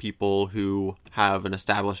lot of people who have an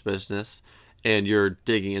established business, and you're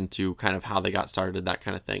digging into kind of how they got started, that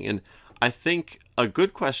kind of thing. And I think a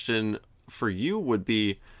good question for you would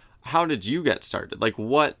be, how did you get started? Like,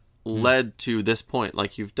 what led to this point?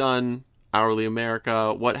 Like, you've done Hourly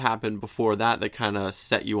America. What happened before that kind of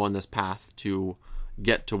set you on this path to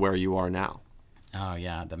get to where you are now? Oh,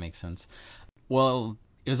 yeah, that makes sense. Well,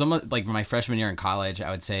 it was almost like my freshman year in college.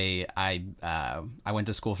 I would say I went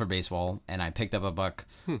to school for baseball, and I picked up a book,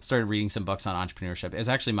 started reading some books on entrepreneurship. It was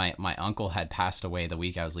actually my uncle had passed away the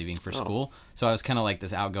week I was leaving for school. So I was kind of like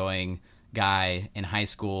this outgoing guy in high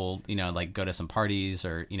school, you know, like go to some parties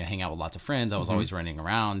or, you know, hang out with lots of friends. I was always running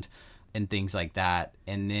around and things like that.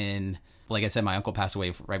 And then, like I said, my uncle passed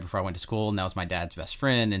away right before I went to school, and that was my dad's best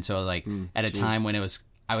friend. And so like at a time when I was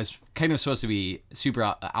kind of supposed to be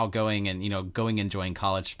super outgoing and, you know, going, enjoying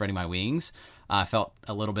college, spreading my wings. I felt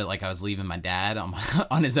a little bit like I was leaving my dad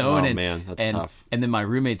on his own. Oh, man, that's tough. And then my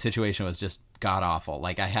roommate situation was just god awful.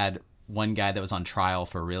 Like I had one guy that was on trial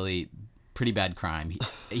for really pretty bad crime.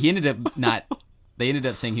 He ended up they ended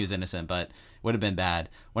up saying he was innocent, but would have been bad.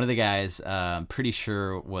 One of the guys, pretty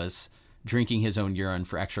sure, was drinking his own urine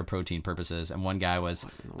for extra protein purposes. And one guy was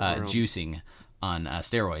juicing on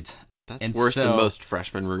steroids. That's worse than most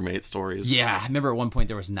freshman roommate stories. Yeah, I remember at one point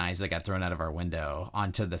there was knives that got thrown out of our window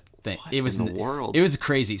onto the thing. It was in the world. It was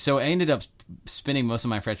crazy. So I ended up spending most of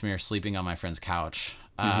my freshman year sleeping on my friend's couch.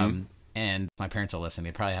 And my parents will listen.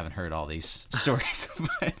 They probably haven't heard all these stories.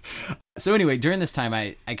 So anyway, during this time,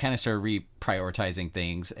 I kind of started reprioritizing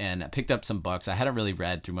things, and I picked up some books. I hadn't really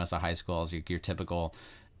read through most of high school as your typical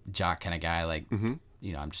jock kind of guy, like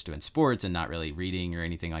you know, I'm just doing sports and not really reading or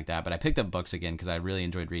anything like that. But I picked up books again because I really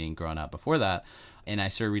enjoyed reading growing up before that. And I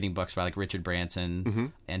started reading books by like Richard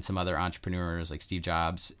Branson and some other entrepreneurs like Steve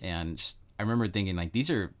Jobs. And just, I remember thinking like, these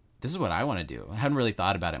are this is what I want to do. I hadn't really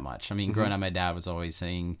thought about it much. I mean, growing up, my dad was always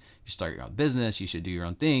saying, you start your own business, you should do your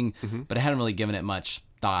own thing. But I hadn't really given it much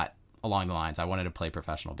thought along the lines. I wanted to play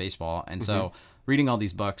professional baseball. And so reading all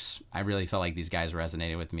these books, I really felt like these guys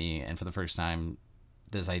resonated with me. And for the first time,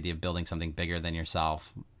 this idea of building something bigger than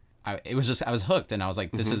yourself, I was hooked. And I was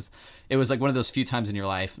like, it was like one of those few times in your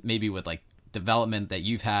life, maybe with like development that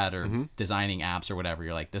you've had or designing apps or whatever,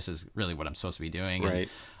 you're like, this is really what I'm supposed to be doing. Right.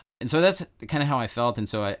 And so that's kind of how I felt. And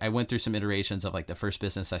so I went through some iterations of like the first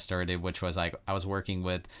business I started, which was like I was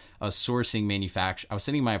sourcing manufacture. I was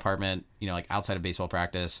sitting in my apartment, like outside of baseball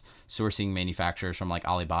practice, sourcing manufacturers from like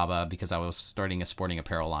Alibaba because I was starting a sporting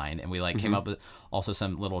apparel line. And we like came up with also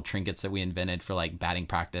some little trinkets that we invented for like batting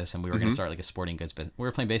practice. And we were going to start like a sporting goods business. We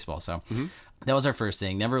were playing baseball. So that was our first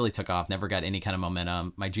thing. Never really took off, never got any kind of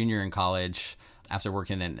momentum. My junior year in college, after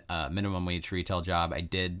working in a minimum wage retail job, I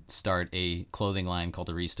did start a clothing line called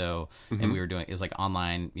Aristo, and it was like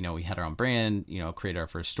online, we had our own brand, created our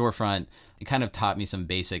first storefront. It kind of taught me some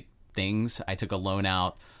basic things. I took a loan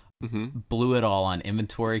out, blew it all on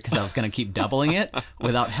inventory because I was going to keep doubling it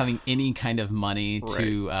without having any kind of money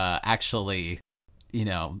to actually,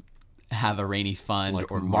 have a rainy fund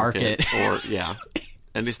like or market. Or,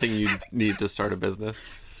 anything you need to start a business.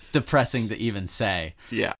 It's depressing to even say.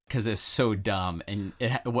 Yeah. Because it's so dumb. And,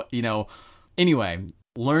 anyway,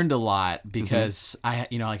 learned a lot because I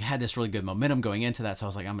had this really good momentum going into that. So I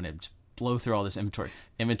was like, I'm going to blow through all this inventory.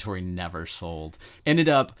 Inventory never sold. Ended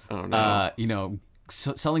up,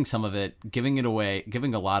 selling some of it, giving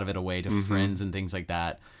a lot of it away to friends and things like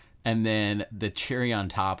that. And then the cherry on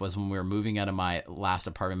top was when we were moving out of my last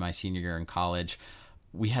apartment my senior year in college,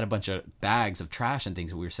 we had a bunch of bags of trash and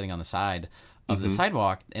things that we were sitting on the side of the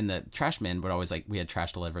sidewalk, and the trash men would always we had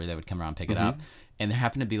trash delivery, they would come around and pick it up. And there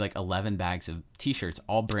happened to be like 11 bags of t-shirts,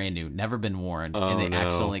 all brand new, never been worn. And they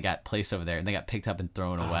accidentally got placed over there and they got picked up and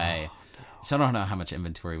thrown away. No. So I don't know how much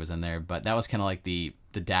inventory was in there, but that was kind of like the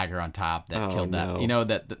dagger on top that killed that.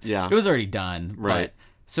 It was already done. Right. But,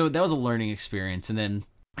 so that was a learning experience. And then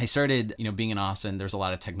I started, being in Austin, there's a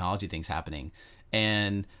lot of technology things happening.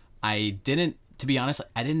 And to be honest,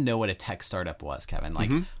 I didn't know what a tech startup was, Kevin. Like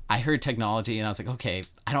I heard technology and I was like, okay,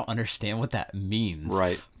 I don't understand what that means.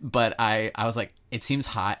 Right. But I was like, it seems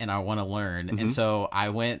hot and I want to learn. And so I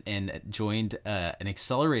went and joined an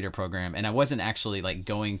accelerator program, and I wasn't actually like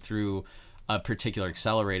going through a particular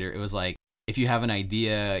accelerator. It was like, if you have an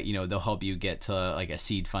idea, they'll help you get to like a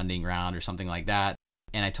seed funding round or something like that.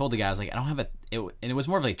 And I told the guy, I was like, I don't have and it was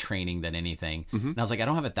more of like training than anything. And I was like, I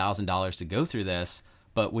don't have $1,000 to go through this,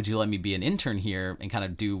 but would you let me be an intern here and kind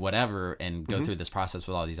of do whatever and go through this process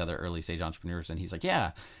with all these other early stage entrepreneurs? And he's like,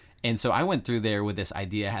 yeah. And so I went through there with this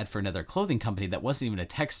idea I had for another clothing company that wasn't even a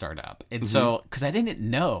tech startup. And so, because I didn't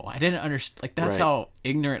know, I didn't understand, like that's how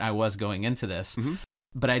ignorant I was going into this.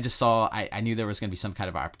 But I just saw, I knew there was going to be some kind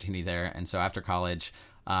of opportunity there. And so after college,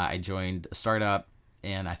 I joined a startup,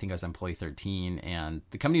 and I think I was employee 13, and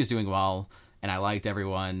the company was doing well. And I liked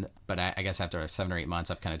everyone, but I guess after 7 or 8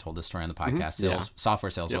 months, I've kind of told this story on the podcast.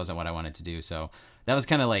 Software sales wasn't what I wanted to do. So that was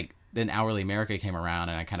kind of like, then Hourly America came around,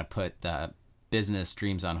 and I kind of put the business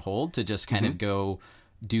dreams on hold to just kind of go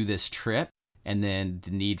do this trip. And then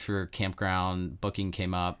the need for campground booking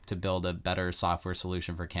came up to build a better software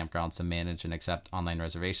solution for campgrounds to manage and accept online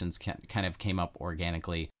reservations kind of came up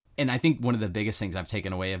organically. And I think one of the biggest things I've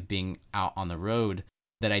taken away of being out on the road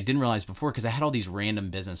that I didn't realize before, because I had all these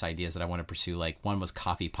random business ideas that I want to pursue. Like one was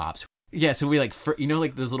coffee pops. Yeah, so we like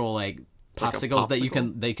like those little like popsicles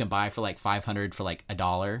that they can buy for like $500 for like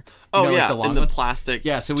 $1. Like the long in the ones? plastic.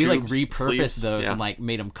 Yeah, so we like repurposed sleeves. those and like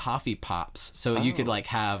made them coffee pops, so you could like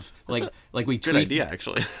have like we good idea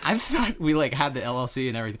actually. I thought we like had the LLC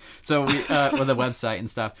and everything, so we with the website and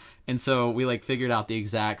stuff, and so we like figured out the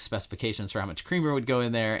exact specifications for how much creamer would go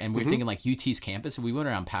in there, and we were thinking like UT's campus, and we went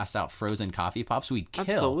around passed out frozen coffee pops we'd kill.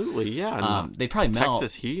 Absolutely, yeah. They probably melt.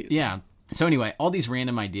 Texas heat. Yeah. So anyway, all these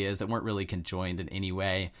random ideas that weren't really conjoined in any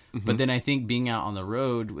way. But then I think being out on the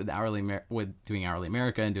road with doing Hourly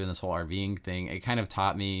America and doing this whole RVing thing, it kind of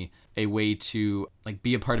taught me a way to like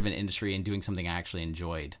be a part of an industry and doing something I actually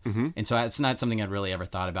enjoyed. And so it's not something I'd really ever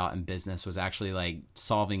thought about in business, was actually like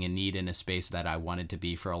solving a need in a space that I wanted to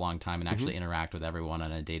be for a long time and actually interact with everyone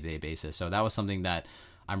on a day-to-day basis. So that was something that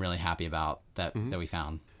I'm really happy about that we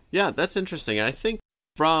found. Yeah, that's interesting. And I think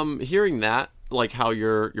from hearing that, like how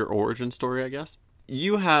your origin story, I guess,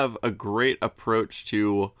 you have a great approach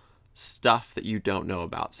to stuff that you don't know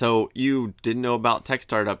about. So you didn't know about tech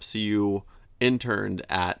startups, so you interned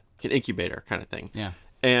at an incubator kind of thing. Yeah.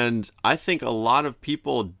 And I think a lot of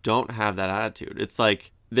people don't have that attitude. It's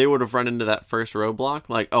like they would have run into that first roadblock,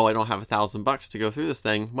 like, oh, I don't have $1,000 to go through this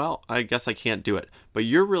thing. Well, I guess I can't do it. But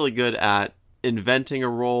you're really good at inventing a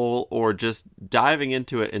role or just diving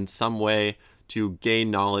into it in some way to gain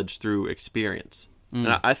knowledge through experience. And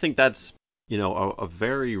I think that's, a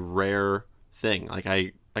very rare thing. Like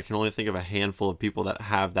I can only think of a handful of people that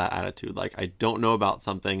have that attitude. Like, I don't know about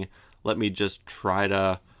something. Let me just try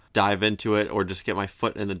to dive into it or just get my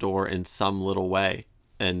foot in the door in some little way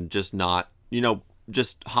and just not,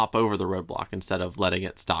 just hop over the roadblock instead of letting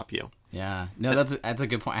it stop you. Yeah. No, that's a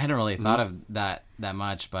good point. I hadn't really thought of that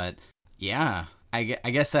much, but yeah, I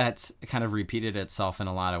guess that's kind of repeated itself in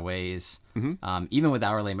a lot of ways. Even with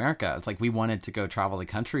Hourly America, it's like we wanted to go travel the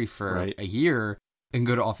country for a year and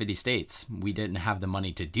go to all 50 states. We didn't have the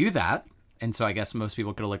money to do that. And so I guess most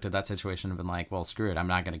people could have looked at that situation and been like, well, screw it, I'm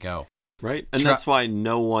not going to go. Right. And that's why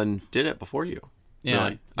no one did it before you.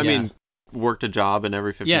 Yeah. I mean, worked a job in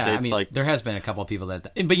every 50 states. I mean, there has been a couple of people that,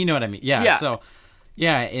 but you know what I mean? Yeah. So,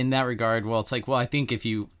 yeah, in that regard, well, it's like, well, I think if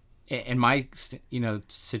you, in my,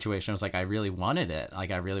 situation, I was like, I really wanted it.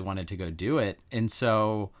 Like, I really wanted to go do it. And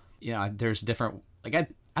so, there's different, like,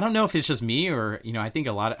 I don't know if it's just me or, I think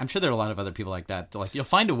I'm sure there are a lot of other people like that. Like, you'll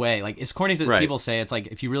find a way. Like, as corny as people say, it's like,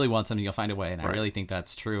 if you really want something, you'll find a way. And I really think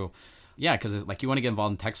that's true. Yeah, because, like, you want to get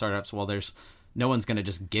involved in tech startups, well, no one's going to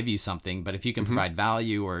just give you something. But if you can provide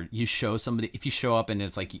value or you show somebody, if you show up and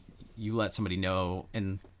it's like you let somebody know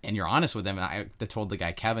and you're honest with them. And I told the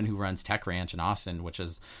guy, Kevin, who runs Tech Ranch in Austin, which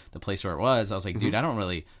is the place where it was, I was like, dude, I don't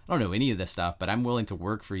know any of this stuff, but I'm willing to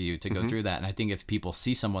work for you to go through that. And I think if people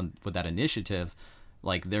see someone with that initiative,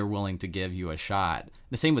 like, they're willing to give you a shot.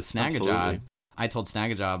 The same with Snag a Job. I told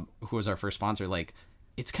Snag a Job, who was our first sponsor, like,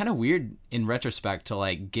 it's kind of weird in retrospect to,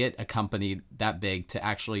 like, get a company that big to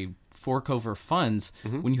actually fork over funds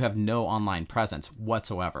when you have no online presence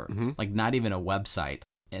whatsoever, like not even a website.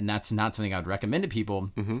 And that's not something I would recommend to people.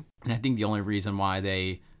 And I think the only reason why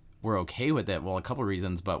they were okay with it, well, a couple of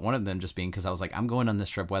reasons, but one of them just being because I was like, I'm going on this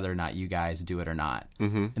trip whether or not you guys do it or not.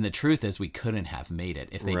 And the truth is we couldn't have made it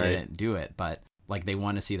if they didn't do it. But, like, they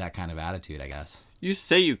want to see that kind of attitude, I guess. You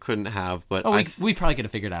say you couldn't have, but we probably could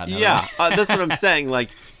have figured it out. Yeah, that's what I'm saying.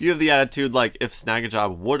 Like, you have the attitude, like, if Snag a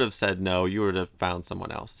Job would have said no, you would have found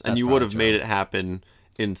someone else. And you would have made it happen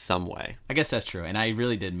in some way. I guess that's true. And I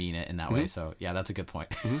really did mean it in that way. So, yeah, that's a good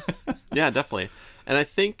point. Yeah, definitely. And I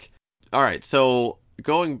think, all right, so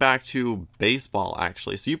going back to baseball,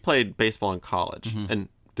 actually. So you played baseball in college and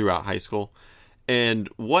throughout high school. And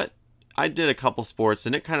I did a couple sports,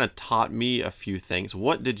 and it kind of taught me a few things.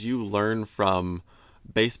 What did you learn from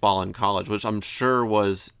baseball in college, which I'm sure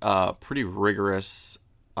was a pretty rigorous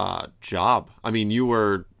job? I mean, you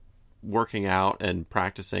were working out and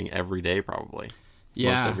practicing every day, probably.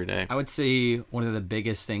 Yeah, most every day. I would say one of the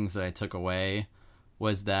biggest things that I took away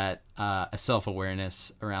was that a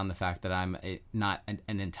self-awareness around the fact that I'm not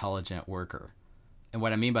an intelligent worker. And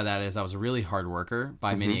what I mean by that is I was a really hard worker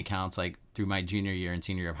by many accounts. Like, through my junior year and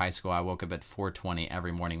senior year of high school, I woke up at 4:20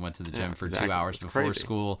 every morning, went to the gym for 2 hours before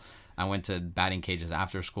school. I went to batting cages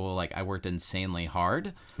after school. Like, I worked insanely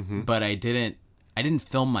hard, but I didn't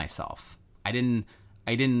film myself. I didn't,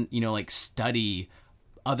 like, study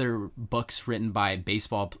other books written by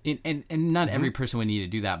baseball, and not every person would need to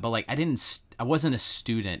do that, but, like, I wasn't a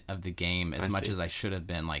student of the game as much as I should have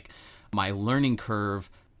been. Like, my learning curve,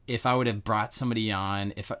 if I would have brought somebody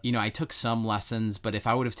on, I took some lessons, but if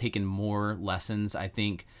I would have taken more lessons, I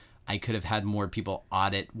think I could have had more people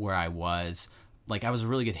audit where I was. Like, I was a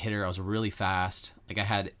really good hitter. I was really fast. Like, I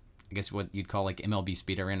had, I guess what you'd call, like, MLB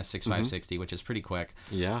speed. I ran a 6.5 60, which is pretty quick.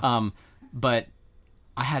 Yeah. But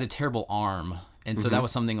I had a terrible arm. And so that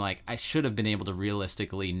was something, like, I should have been able to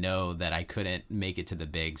realistically know that I couldn't make it to the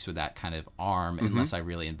bigs with that kind of arm unless I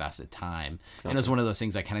really invested time. Okay. And it was one of those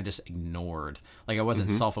things I kind of just ignored. Like, I wasn't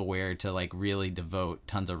self-aware to, like, really devote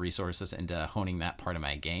tons of resources into honing that part of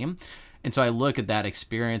my game. And so I look at that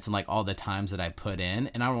experience and, like, all the times that I put in,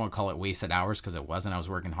 and I don't want to call it wasted hours because it wasn't. I was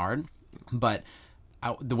working hard. But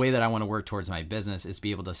the way that I want to work towards my business is be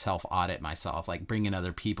able to self-audit myself, like, bring in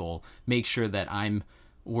other people, make sure that I'm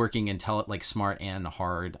working like smart and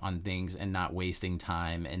hard on things and not wasting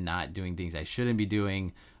time and not doing things I shouldn't be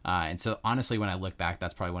doing. And so honestly, when I look back,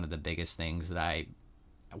 that's probably one of the biggest things that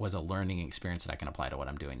was a learning experience that I can apply to what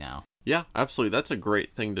I'm doing now. Yeah, absolutely. That's a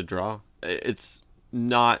great thing to draw. It's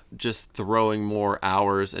not just throwing more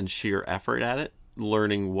hours and sheer effort at it,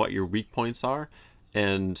 learning what your weak points are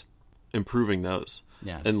and improving those.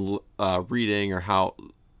 Yeah. And reading or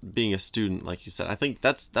being a student, like you said. I think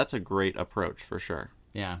that's a great approach for sure.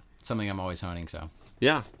 Yeah, something I'm always honing, so.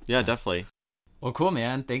 Yeah, definitely. Well, cool,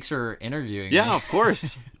 man. Thanks for interviewing me. Yeah, of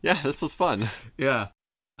course. Yeah, this was fun. Yeah.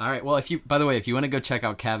 All right. Well, by the way, if you want to go check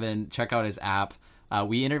out Kevin, check out his app.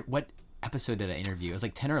 What episode did I interview? It was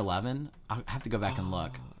like 10 or 11. I'll have to go back and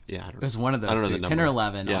look. Yeah, I don't know. It was one of those two, 10 or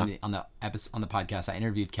 11 Yeah. on the podcast. I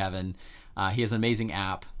interviewed Kevin. He has an amazing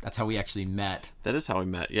app. That's how we actually met. That is how we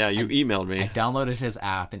met. Yeah, you emailed me. I downloaded his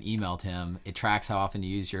app and emailed him. It tracks how often you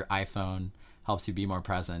use your iPhone, helps you be more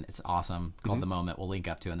present. It's awesome. Called The Moment. We'll link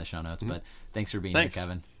up to in the show notes. But thanks for being here,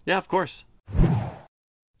 Kevin. Yeah, of course.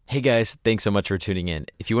 Hey guys, thanks so much for tuning in.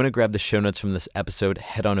 If you want to grab the show notes from this episode,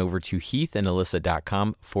 head on over to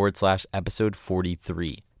heathandalyssa.com/episode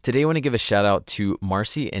 43. Today I want to give a shout out to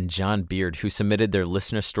Marcy and John Beard, who submitted their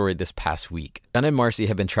listener story this past week. John and Marcy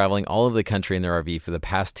have been traveling all over the country in their RV for the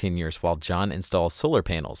past 10 years while John installs solar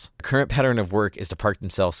panels. Their current pattern of work is to park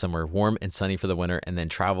themselves somewhere warm and sunny for the winter and then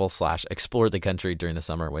travel/explore the country during the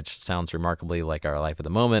summer, which sounds remarkably like our life at the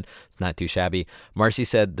moment. It's not too shabby. Marcy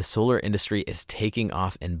said the solar industry is taking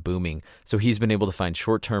off and booming, so he's been able to find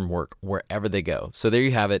short-term work wherever they go. So there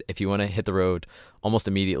you have it. If you want to hit the road almost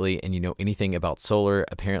immediately and you know anything about solar,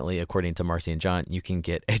 apparently, according to Marcy and John, you can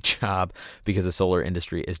get a job because the solar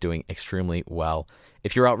industry is doing extremely well.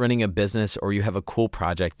 If you're out running a business or you have a cool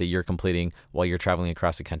project that you're completing while you're traveling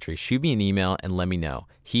across the country, shoot me an email and let me know.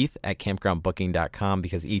 Heath@campgroundbooking.com,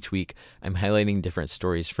 because each week I'm highlighting different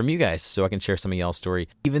stories from you guys so I can share some of y'all's story.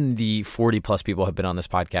 Even the 40 plus people have been on this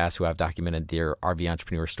podcast who have documented their RV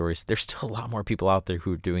entrepreneur stories. There's still a lot more people out there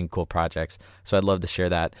who are doing cool projects. So I'd love to share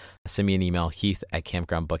that. Send me an email,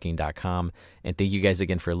 heath@campgroundbooking.com. And thank you guys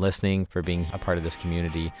again for listening, for being a part of this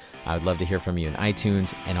community. I would love to hear from you in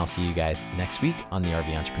iTunes, and I'll see you guys next week on the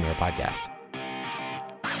RV Entrepreneur Podcast.